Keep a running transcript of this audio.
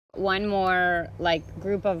One more like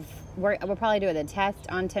group of, we'll probably do the test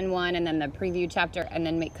on 10-1 and then the preview chapter, and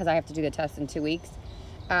then because I have to do the test in 2 weeks,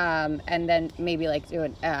 and then maybe like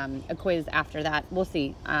do a quiz after that. We'll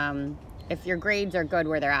see. If your grades are good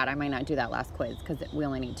where they're at, I might not do that last quiz because we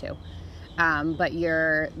only need 2. But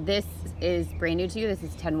this is brand new to you. This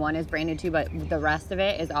is 10-1 is brand new to you, but the rest of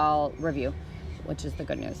it is all review, which is the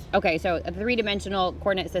good news. Okay, so a 3-dimensional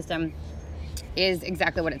coordinate system is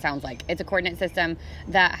exactly what it sounds like. It's a coordinate system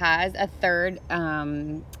that has a third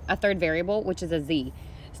variable, which is a z.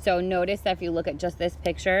 So notice that if you look at just this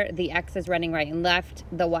picture, the x is running right and left,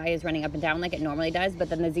 the y is running up and down like it normally does, but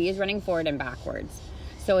then the z is running forward and backwards.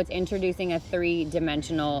 So it's introducing a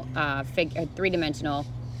 3-dimensional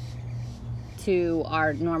to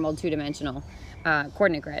our normal 2-dimensional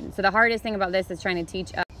coordinate grid. So the hardest thing about this is trying to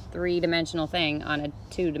teach a 3-dimensional thing on a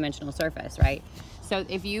 2-dimensional surface, right? So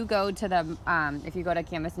if you go to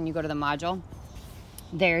Canvas and you go to the module,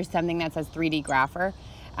 there's something that says 3D Grapher,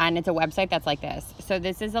 and it's a website that's like this. So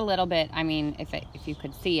this is a little bit, I mean, if you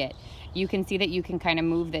could see it, you can see that you can kind of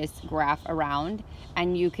move this graph around,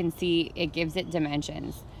 and you can see it gives it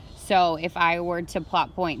dimensions. So if I were to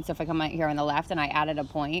plot points, so if I come out here on the left and I added a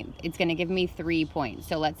point, it's going to give me 3 points.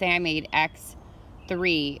 So let's say I made x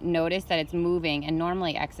 3, notice that it's moving, and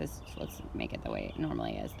normally x is, let's make it the way it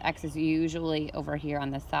normally is. X is usually over here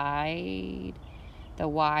on the side, the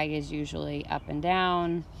y is usually up and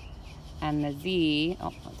down, and the z,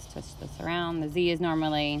 oh, let's twist this around, the z is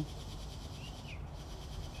normally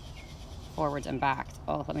forwards and back.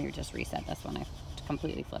 Oh, let me just reset this one, I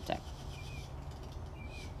completely flipped it.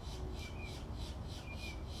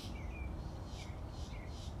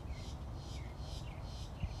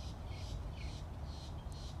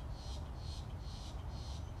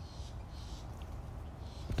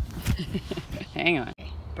 Hang on.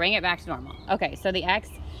 Bring it back to normal. Okay, so the x,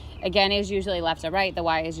 again, is usually left to right. The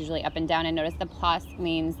y is usually up and down. And notice the plus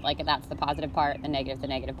means like that's the positive part, the negative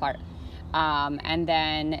part. And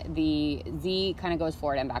then the z kind of goes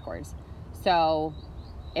forward and backwards. So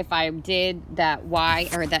if I did that y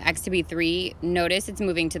or the x to be 3, notice it's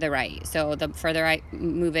moving to the right. So the further I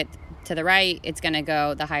move it to the right, it's going to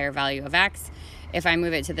go the higher value of x. If I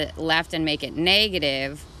move it to the left and make it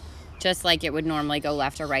negative, just like it would normally go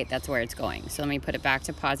left or right, that's where it's going. So let me put it back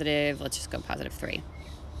to positive. Let's just go positive 3.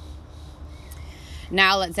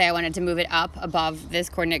 Now let's say I wanted to move it up above this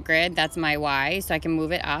coordinate grid. That's my y, so I can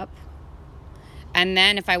move it up. And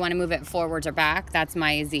then if I want to move it forwards or back, that's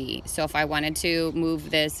my z. So if I wanted to move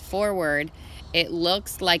this forward, it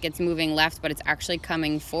looks like it's moving left, but it's actually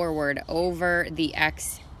coming forward over the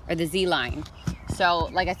x or the z line. So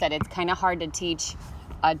like I said, it's kind of hard to teach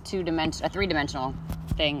a 3-dimensional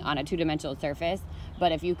thing on a 2-dimensional surface,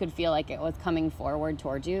 but if you could feel like it was coming forward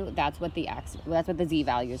towards you, that's what the z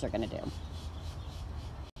values are going to do.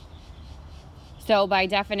 So by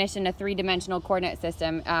definition, a 3-dimensional coordinate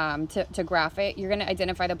system, to graph it, you're going to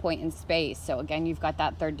identify the point in space. So again, you've got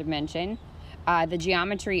that third dimension. The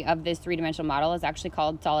geometry of this 3-dimensional model is actually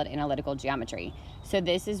called solid analytical geometry. So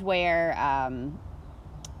this is where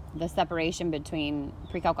the separation between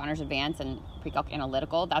Pre-Calc Honors Advanced and Pre-Calc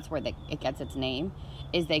Analytical, that's where it gets its name,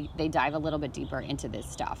 is they dive a little bit deeper into this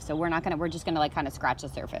stuff. So we're just gonna like kind of scratch the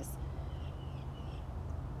surface.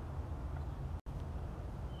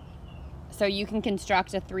 So you can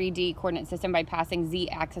construct a 3D coordinate system by passing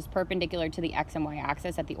z-axis perpendicular to the x and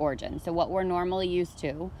y-axis at the origin. So what we're normally used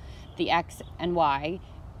to, the x and y,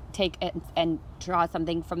 take it and draw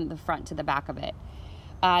something from the front to the back of it.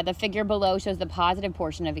 The figure below shows the positive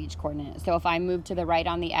portion of each coordinate. So if I moved to the right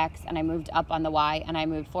on the x and I moved up on the y and I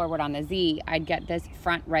moved forward on the z, I'd get this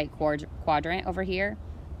front right quadrant over here.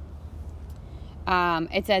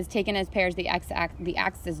 It says taken as pairs, the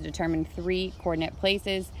axis determine 3 coordinate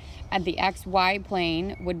places. And the xy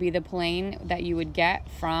plane would be the plane that you would get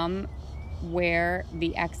from where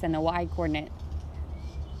the x and the y coordinates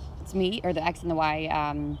meet, or the x and the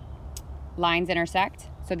y lines intersect.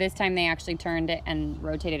 So this time they actually turned it and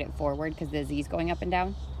rotated it forward because the z is going up and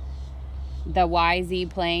down. The YZ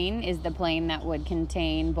plane is the plane that would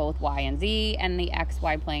contain both y and z, and the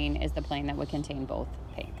XY plane is the plane that would contain both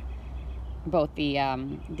the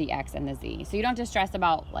x and the z. So you don't have to stress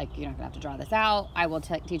about, like, you're not gonna have to draw this out. I will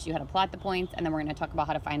teach you how to plot the points, and then we're gonna talk about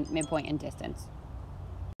how to find midpoint and distance.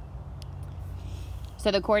 So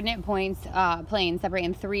the coordinate points planes separate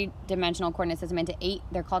in 3-dimensional coordinate system into 8.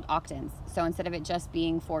 They're called octants. So instead of it just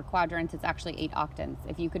being 4 quadrants, it's actually 8 octants.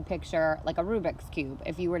 If you could picture like a Rubik's Cube,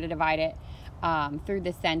 if you were to divide it through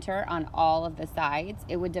the center on all of the sides,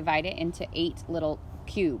 it would divide it into 8 little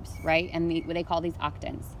cubes, right? And they call these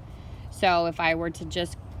octants. So if I were to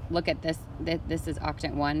just look at this, this is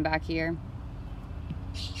octant 1 back here.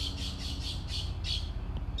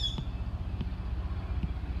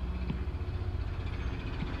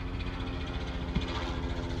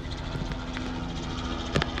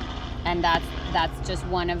 and that's just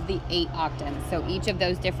one of the 8 octants. So each of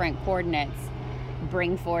those different coordinates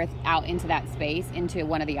bring forth out into that space into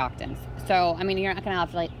one of the octants. So, I mean, you're not going to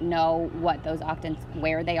have to like know what those octants,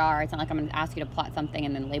 where they are. It's not like I'm going to ask you to plot something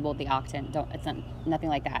and then label the octant. It's nothing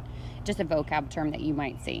like that. Just a vocab term that you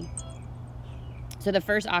might see. So the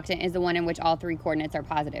first octant is the one in which all 3 coordinates are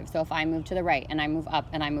positive. So if I move to the right and I move up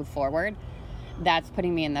and I move forward, that's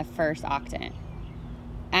putting me in the first octant.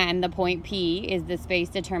 And the point P is the space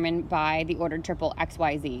determined by the ordered triple X,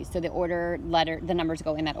 Y, Z. So the the numbers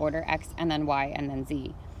go in that order, X and then Y and then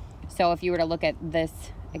Z. So if you were to look at this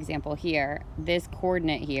example here, this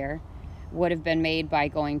coordinate here would have been made by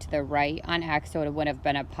going to the right on X, so it would have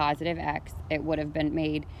been a positive X. It would have been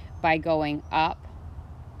made by going up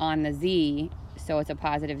on the Z, so it's a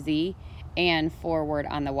positive Z, and forward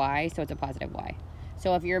on the Y, so it's a positive Y.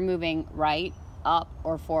 So if you're moving right, up,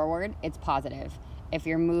 or forward, it's positive. If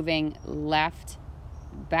you're moving left,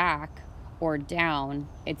 back, or down,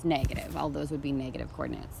 it's negative. All those would be negative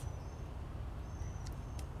coordinates.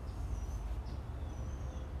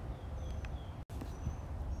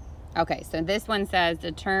 Okay, so this one says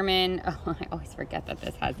determine, oh, I always forget that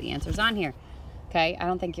this has the answers on here. Okay, I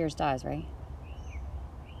don't think yours does, right?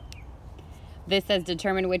 This says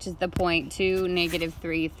determine which is the point 2,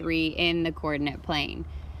 -3, 3 in the coordinate plane.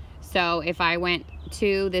 So if I went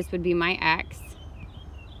 2, this would be my X.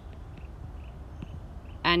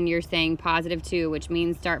 And you're saying +2, which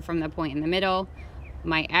means start from the point in the middle.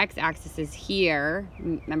 My X-axis is here.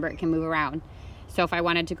 Remember, it can move around. So if I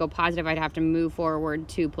wanted to go positive, I'd have to move forward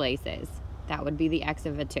 2 places. That would be the X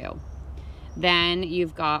of a 2. Then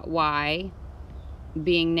you've got Y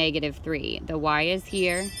being -3. The Y is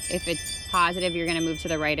here. If it's positive, you're going to move to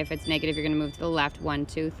the right. If it's negative, you're going to move to the left. 1,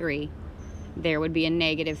 2, 3. There would be a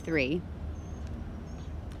 -3.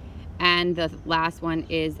 And the last one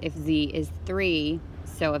is if Z is 3.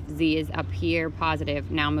 So if Z is up here,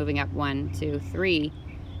 positive, now moving up 1, 2, 3.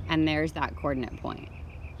 And there's that coordinate point.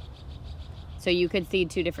 So you could see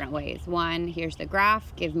 2 different ways. 1, here's the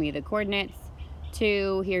graph, give me the coordinates.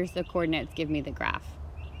 2, here's the coordinates, give me the graph.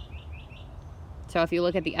 So if you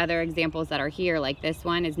look at the other examples that are here, like this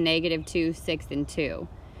one is -2, 6, and 2.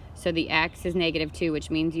 So the X is -2,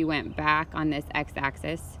 which means you went back on this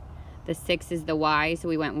X-axis. The 6 is the Y, so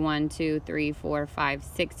we went 1, 2, 3, 4, 5,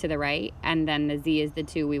 6 to the right. And then the Z is the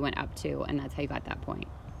 2, we went up 2, and that's how you got that point.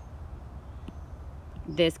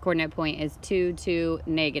 This coordinate point is 2, 2,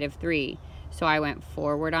 -3. So I went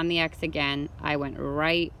forward on the X again, I went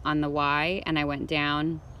right on the Y, and I went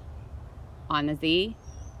down on the Z.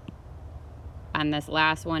 And this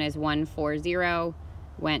last one is 1, 4, 0,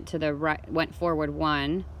 went to the right, went forward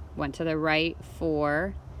 1, went to the right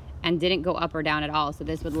 4, and didn't go up or down at all. So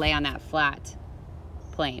this would lay on that flat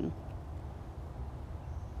plane.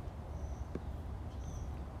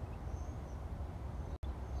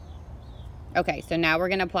 Okay, so now we're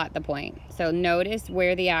going to plot the point. So notice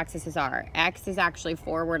where the axes are. X is actually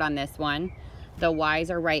forward on this one. The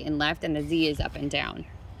Y's are right and left, and the Z is up and down.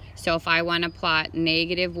 So if I want to plot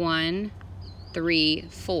 -1, 3,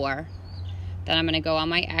 4, then I'm going to go on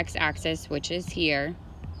my X-axis, which is here,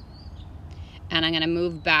 and I'm going to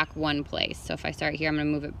move back 1 place. So if I start here, I'm going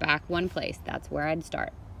to move it back 1 place. That's where I'd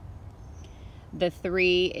start. The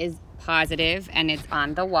 3 is positive and it's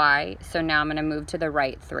on the Y, so now I'm going to move to the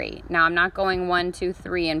right 3. Now I'm not going 1, 2,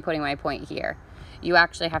 3 and putting my point here. You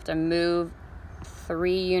actually have to move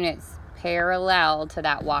 3 units parallel to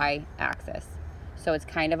that Y axis. So it's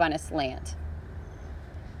kind of on a slant.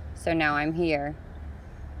 So now I'm here.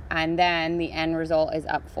 And then the end result is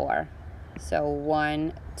up 4. So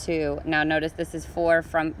 1, 2. Now notice this is 4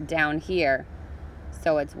 from down here.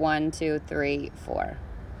 So it's 1, 2, 3, 4.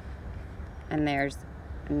 And there's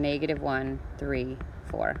 -1, 3,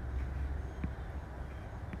 4.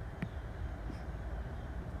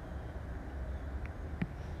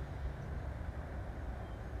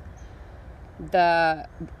 The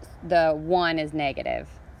 1 is negative.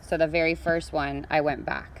 So the very first one, I went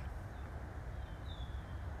back.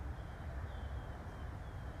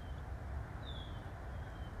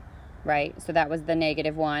 Right? So that was the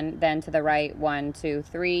 -1, then to the right, 1, 2,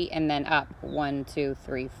 3, and then up, 1, 2,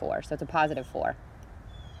 3, 4. So it's a +4.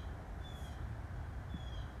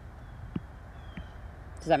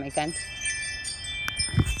 Does that make sense?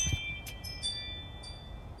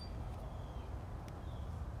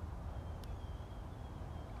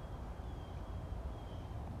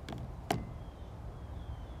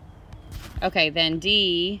 Okay, then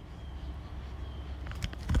D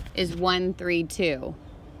is 1, 3, 2.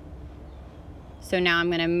 So now I'm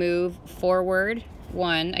going to move forward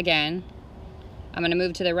 1 again. I'm going to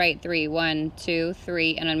move to the right 3, 1, 2,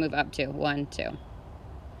 3, and then move up 2, 1, 2.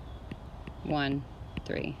 1,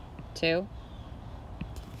 3, 2.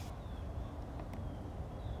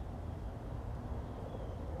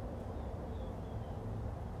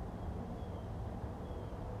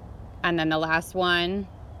 And then the last one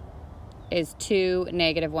is 2,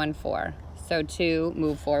 negative 1, 4. So 2,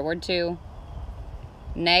 move forward 2.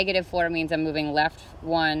 Negative 4 means I'm moving left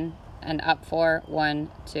 1 and up 4.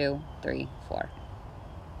 1, 2, 3, 4.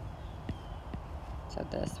 So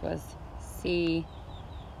this was C.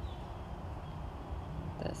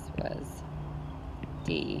 This was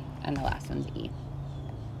D. And the last one's E.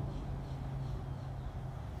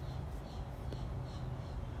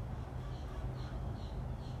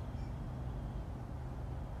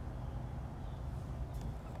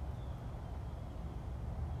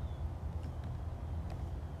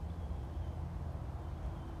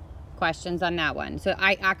 Questions on that one? So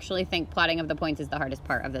I actually think plotting of the points is the hardest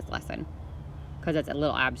part of this lesson because it's a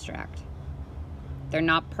little abstract. They're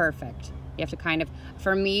not perfect. You have to kind of,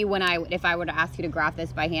 for me, if I were to ask you to graph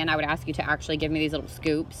this by hand, I would ask you to actually give me these little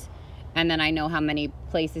scoops, and then I know how many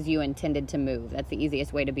places you intended to move. That's the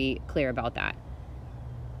easiest way to be clear about that.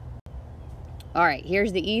 All right,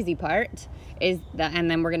 here's the easy part, and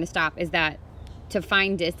then we're gonna stop, is that to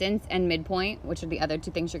find distance and midpoint, which are the other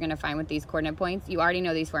two things you're gonna find with these coordinate points, you already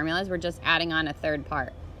know these formulas. We're just adding on a third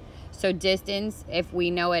part. So distance, if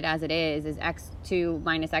we know it as it is x2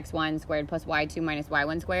 minus x1 squared plus y2 minus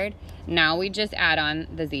y1 squared. Now we just add on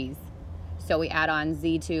the z's. So we add on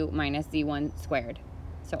z2 minus z1 squared.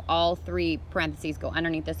 So all three parentheses go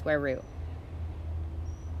underneath the square root.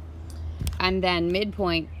 And then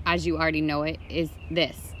midpoint, as you already know it, is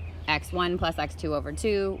this. x1 plus x2 over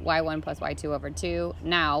 2, y1 plus y2 over 2.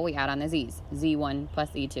 Now we add on the z's. z1 plus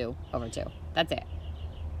z2 over 2. That's it.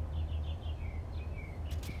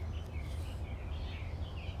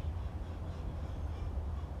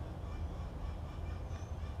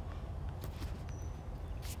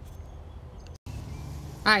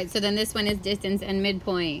 All right, so then this one is distance and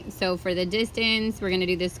midpoint. So for the distance, we're going to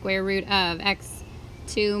do the square root of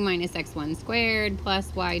x2 minus x1 squared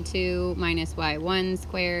plus y2 minus y1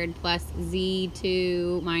 squared plus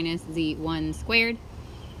z2 minus z1 squared.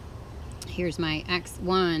 Here's my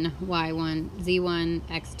x1, y1, z1,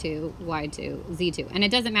 x2, y2, z2. And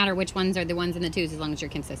it doesn't matter which ones are the ones and the twos as long as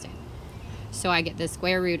you're consistent. So I get the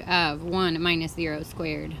square root of 1 minus 0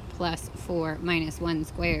 squared plus 4 minus 1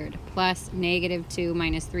 squared plus negative 2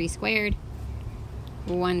 minus 3 squared,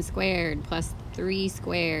 1 squared plus 3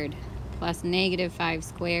 squared plus negative 5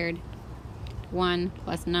 squared, 1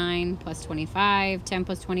 plus 9 plus 25, 10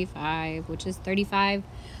 plus 25, which is 35.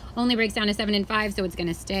 Only breaks down to 7 and 5, so it's going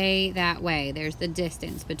to stay that way. There's the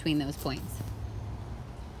distance between those points.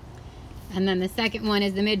 And then the second one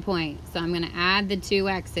is the midpoint. So I'm going to add the two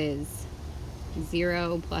x's.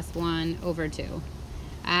 0 plus 1 over 2.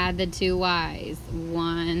 Add the two y's.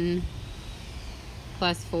 1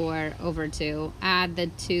 plus 4 over 2. Add the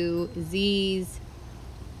two z's.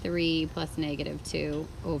 3 plus negative 2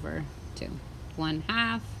 over 2.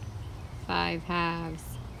 1/2, 5 halves,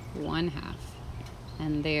 1/2.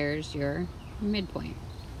 And there's your midpoint.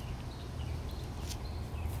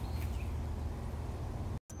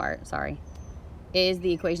 Part, sorry, is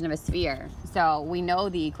the equation of a sphere. So we know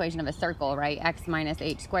the equation of a circle, right? X minus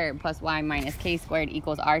h squared plus y minus k squared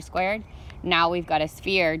equals r squared. Now we've got a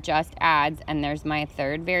sphere, just adds, and there's my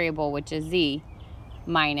third variable, which is z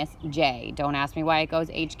minus j. Don't ask me why it goes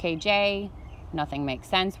hkj. Nothing makes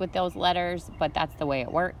sense with those letters, but that's the way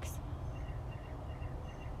it works.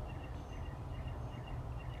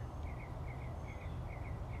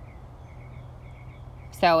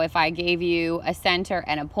 So if I gave you a center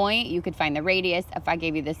and a point, you could find the radius. If I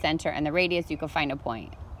gave you the center and the radius, you could find a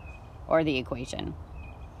point or the equation.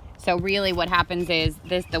 So really what happens is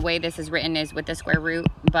the way this is written is with the square root,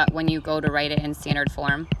 but when you go to write it in standard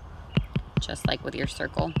form, just like with your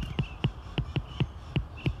circle,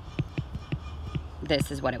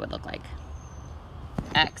 this is what it would look like.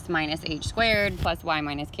 X minus h squared plus y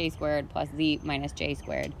minus k squared plus z minus j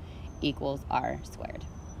squared equals r squared.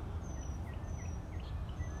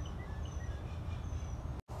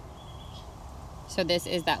 So this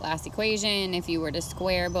is that last equation. If you were to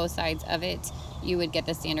square both sides of it, you would get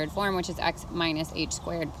the standard form, which is x minus h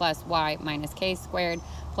squared plus y minus k squared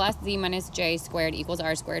plus z minus j squared equals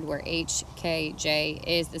r squared, where h, k, j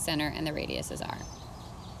is the center and the radius is r.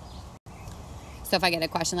 So if I get a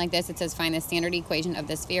question like this, it says find the standard equation of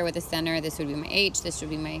the sphere with the center. This would be my h, this would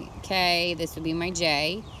be my k, this would be my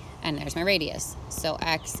j, and there's my radius. So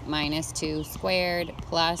x minus 2 squared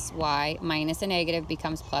plus y minus a negative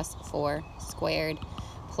becomes plus 4 squared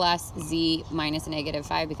plus z minus a negative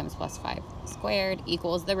 5 becomes plus 5 squared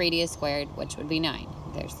equals the radius squared, which would be 9.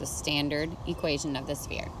 There's the standard equation of the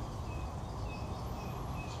sphere.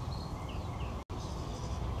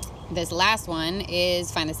 This last one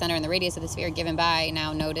is find the center and the radius of the sphere given by,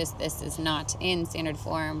 now notice this is not in standard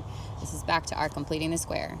form. This is back to our completing the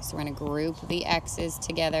square. So we're going to group the x's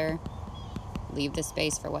together, leave the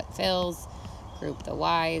space for what fills, group the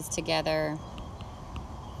y's together,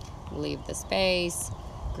 leave the space,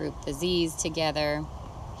 group the z's together,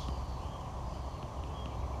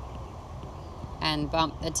 and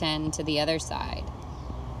bump the 10 to the other side.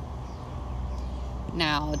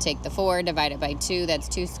 Now take the 4, divide it by 2, that's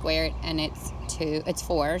 2 squared, and it's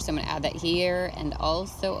 4, so I'm going to add that here and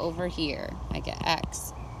also over here. I get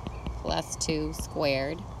x plus 2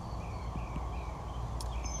 squared.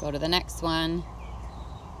 Go to the next one.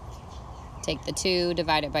 Take the 2,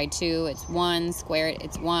 divide it by 2, it's 1, square it,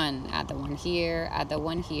 it's 1. Add the 1 here, add the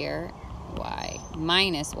 1 here, y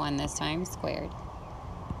minus 1 this time, squared.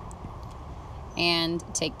 And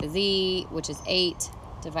take the z, which is 8,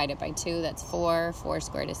 divide it by 2, that's 4. 4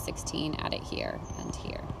 squared is 16, add it here and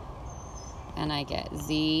here. And I get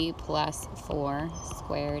z plus 4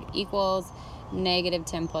 squared equals negative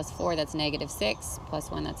 10 plus 4, that's negative 6, plus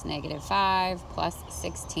 1, that's negative 5, plus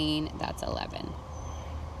 16, that's 11.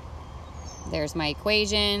 There's my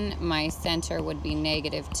equation. My center would be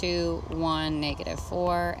negative 2, 1, negative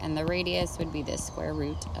 4, and the radius would be the square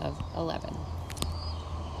root of 11.